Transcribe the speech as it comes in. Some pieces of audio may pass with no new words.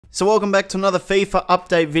So welcome back to another FIFA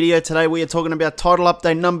update video. Today we are talking about title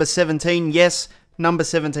update number 17. Yes, number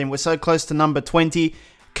 17. We're so close to number 20.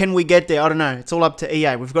 Can we get there? I don't know. It's all up to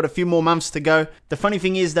EA. We've got a few more months to go. The funny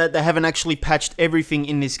thing is that they haven't actually patched everything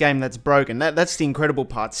in this game that's broken. That's the incredible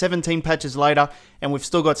part. 17 patches later, and we've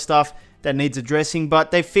still got stuff that needs addressing,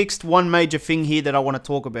 but they fixed one major thing here that I want to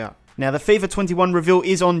talk about. Now, the FIFA 21 reveal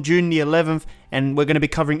is on June the 11th, and we're going to be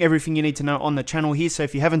covering everything you need to know on the channel here, so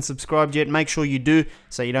if you haven't subscribed yet, make sure you do,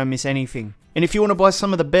 so you don't miss anything. And if you want to buy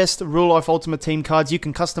some of the best Real Life Ultimate Team cards, you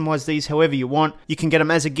can customize these however you want. You can get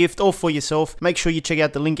them as a gift or for yourself. Make sure you check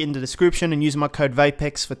out the link in the description and use my code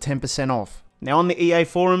VAPEX for 10% off. Now, on the EA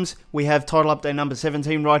forums, we have title update number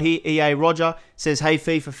 17 right here. EA Roger says, "Hey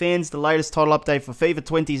FIFA fans, the latest title update for FIFA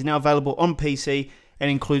 20 is now available on PC and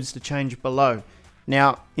includes the change below."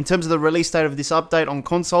 Now, in terms of the release date of this update on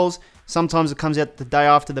consoles, sometimes it comes out the day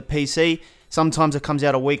after the PC, sometimes it comes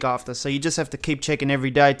out a week after. So you just have to keep checking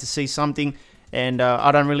every day to see something, and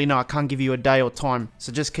I don't really know, I can't give you a day or time,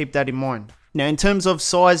 so just keep that in mind. Now, in terms of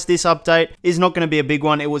size, this update is not going to be a big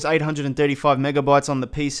one. It was 835 megabytes on the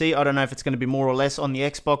PC. I don't know if it's going to be more or less on the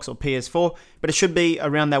Xbox or PS4, but it should be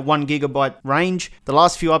around that 1 gigabyte range. The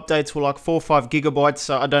last few updates were like 4 or 5 gigabytes,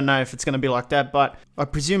 so I don't know if it's going to be like that, but I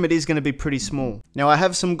presume it is going to be pretty small. Now, I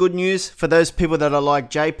have some good news for those people that are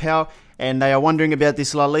like JPow, and they are wondering about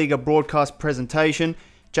this La Liga broadcast presentation.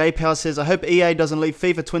 JPow says, "I hope EA doesn't leave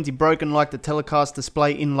FIFA 20 broken like the telecast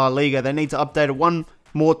display in La Liga. They need to update it one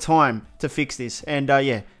more time to fix this." And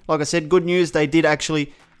yeah, like I said, good news, they did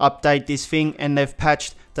actually update this thing and they've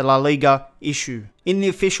patched the La Liga issue. In the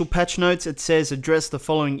official patch notes, it says address the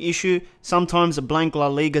following issue. Sometimes a blank La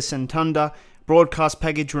Liga Santander broadcast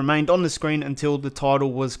package remained on the screen until the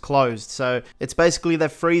title was closed. So it's basically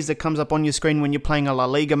that freeze that comes up on your screen when you're playing a La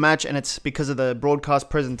Liga match, and it's because of the broadcast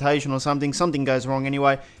presentation or something goes wrong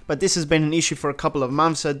anyway. But this has been an issue for a couple of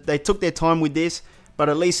months, so they took their time with this. But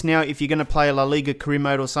at least now, if you're going to play a La Liga career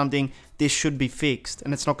mode or something, this should be fixed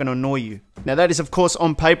and it's not going to annoy you. Now, that is of course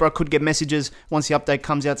on paper. I could get messages once the update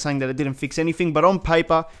comes out saying that it didn't fix anything, but on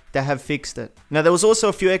paper, they have fixed it. Now, there was also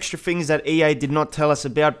a few extra things that EA did not tell us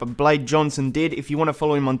about, but Blade Johnson did. If you want to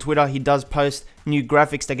follow him on Twitter, he does post new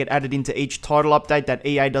graphics that get added into each title update that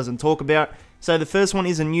EA doesn't talk about. So the first one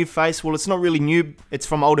is a new face. Well, it's not really new. It's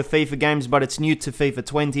from older FIFA games, but it's new to FIFA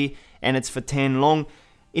 20 and it's for Tan Long.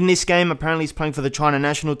 In this game, apparently he's playing for the China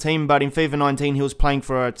national team, but in FIFA 19 he was playing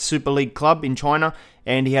for a Super League club in China,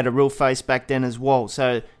 and he had a real face back then as well.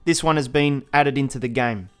 So this one has been added into the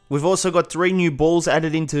game. We've also got 3 new balls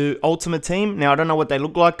added into Ultimate Team. Now, I don't know what they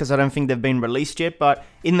look like because I don't think they've been released yet, but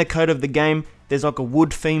in the code of the game, there's like a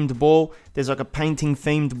wood-themed ball, there's like a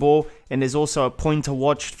painting-themed ball, and there's also a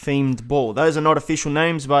pointer-watch-themed ball. Those are not official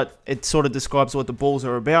names, but it sort of describes what the balls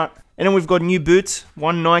are about. And then we've got new boots,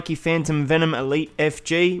 one Nike Phantom Venom Elite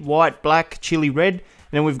FG, white, black, chili red. And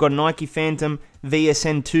then we've got Nike Phantom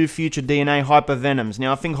VSN2 Future DNA Hyper Venoms.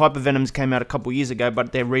 Now, I think Hyper Venoms came out a couple years ago,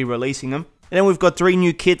 but they're re-releasing them. And then we've got 3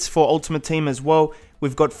 new kits for Ultimate Team as well.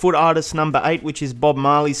 We've got Foot Artist number 8, which is Bob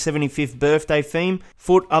Marley's 75th birthday theme.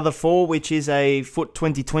 Foot Other 4, which is a Foot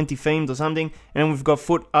 2020 themed or something. And then we've got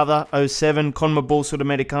Foot Other 07 CONMEBOL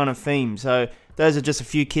Sudamericana theme. So those are just a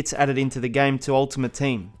few kits added into the game to Ultimate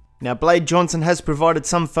Team. Now, Blade Johnson has provided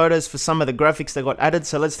some photos for some of the graphics that got added,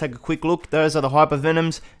 so let's take a quick look. Those are the Hyper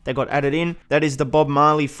Venoms that got added in. That is the Bob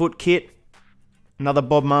Marley foot kit. Another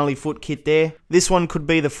Bob Marley foot kit there. This one could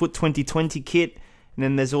be the Foot 2020 kit, and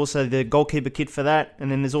then there's also the goalkeeper kit for that,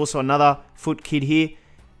 and then there's also another foot kit here,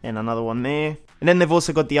 and another one there. And then they've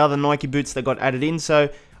also got the other Nike boots that got added in, so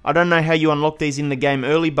I don't know how you unlock these in the game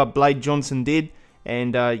early, but Blade Johnson did,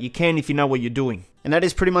 and you can if you know what you're doing. And that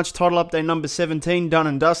is pretty much title update number 17, done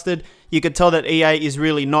and dusted. You could tell that EA is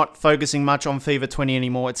really not focusing much on FIFA 20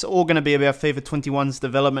 anymore. It's all going to be about FIFA 21's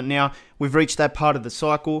development now. We've reached that part of the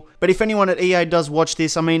cycle. But if anyone at EA does watch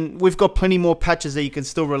this, I mean, we've got plenty more patches that you can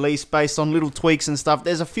still release based on little tweaks and stuff.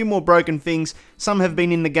 There's a few more broken things. Some have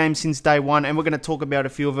been in the game since day one, and we're going to talk about a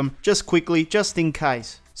few of them just quickly, just in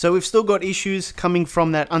case. So we've still got issues coming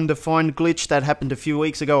from that undefined glitch that happened a few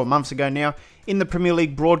weeks ago or months ago now. In the Premier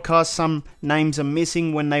League broadcast, some names are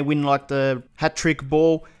missing when they win like the hat-trick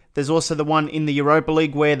ball. There's also the one in the Europa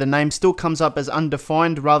League where the name still comes up as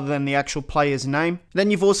undefined rather than the actual player's name.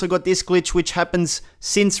 Then you've also got this glitch which happens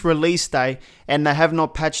since release day and they have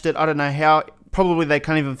not patched it. I don't know how. Probably they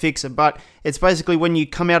can't even fix it, but it's basically when you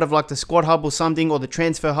come out of like the squad hub or something, or the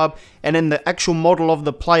transfer hub, and then the actual model of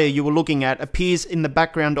the player you were looking at appears in the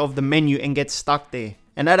background of the menu and gets stuck there.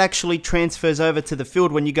 And that actually transfers over to the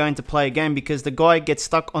field when you're going to play a game, because the guy gets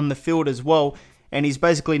stuck on the field as well, and he's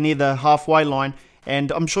basically near the halfway line. And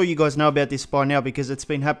I'm sure you guys know about this by now because it's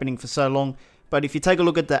been happening for so long. But if you take a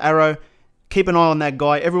look at the arrow, keep an eye on that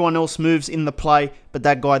guy. Everyone else moves in the play, but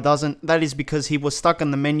that guy doesn't. That is because he was stuck on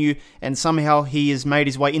the menu, and somehow he has made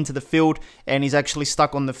his way into the field, and he's actually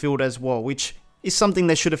stuck on the field as well, which is something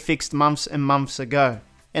they should have fixed months and months ago.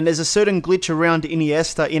 And there's a certain glitch around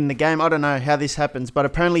Iniesta in the game. I don't know how this happens, but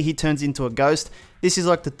apparently he turns into a ghost. This is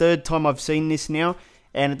like the third time I've seen this now,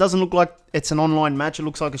 and it doesn't look like it's an online match. It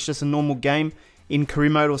looks like it's just a normal game in career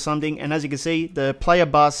mode or something. And as you can see, the player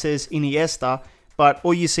bar says Iniesta, but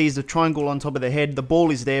all you see is the triangle on top of the head. The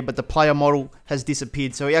ball is there, but the player model has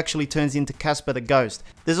disappeared, so he actually turns into Casper the Ghost.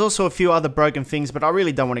 There's also a few other broken things, but I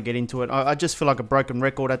really don't want to get into it. I just feel like a broken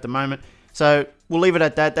record at the moment. So we'll leave it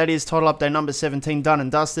at that. That is title update number 17 done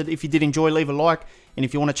and dusted. If you did enjoy, leave a like. And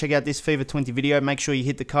if you want to check out this FIFA 20 video, make sure you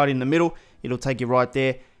hit the card in the middle. It'll take you right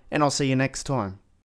there. And I'll see you next time.